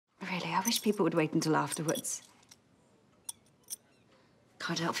Really, I wish people would wait until afterwards.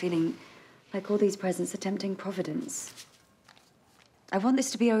 Can't help feeling like all these presents are tempting Providence. I want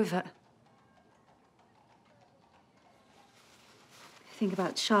this to be over. Think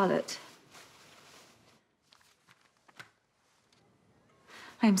about Charlotte.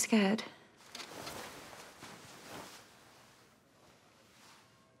 I'm scared.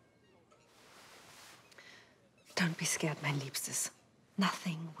 Don't be scared, mein Liebstes.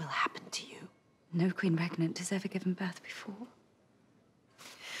 Nothing will happen to you. No queen regnant has ever given birth before.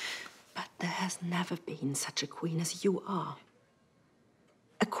 But there has never been such a queen as you are.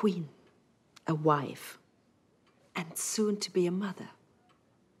 A queen, a wife, and soon to be a mother.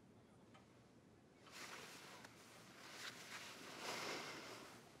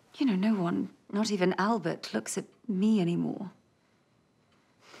 You know, no one, not even Albert, looks at me anymore.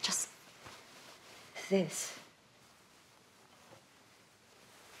 Just this.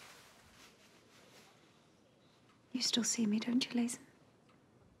 You still see me, don't you, Lehzen?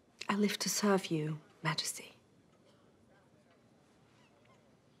 I live to serve you, Majesty.